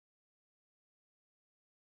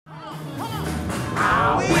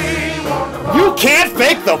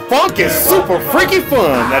Fake the Funk is super freaky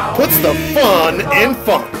fun that puts the fun in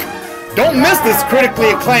funk. Don't miss this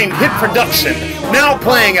critically acclaimed hit production, now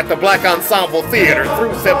playing at the Black Ensemble Theater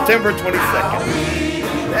through September 22nd.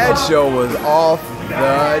 That show was off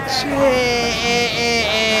the chain.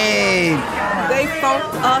 They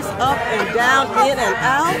funked us up and down, in and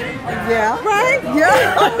out. Yeah. Right?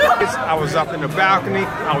 Yeah. I was up in the balcony.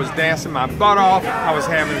 I was dancing my butt off. I was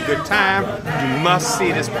having a good time. You must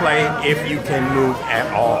see this play if you can move at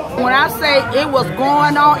all. When I say it was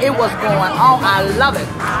going on, it was going on. I love it.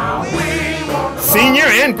 Senior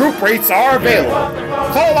and group rates are available.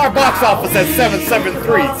 Call our box office at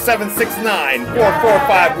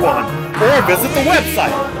 773-769-4451 or visit the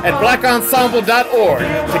website at blackensemble.org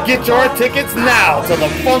to get your tickets now to the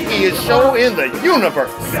funkiest show in the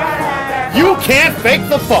universe. You Can't Fake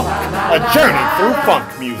the Funk, a journey through funk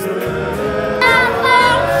music.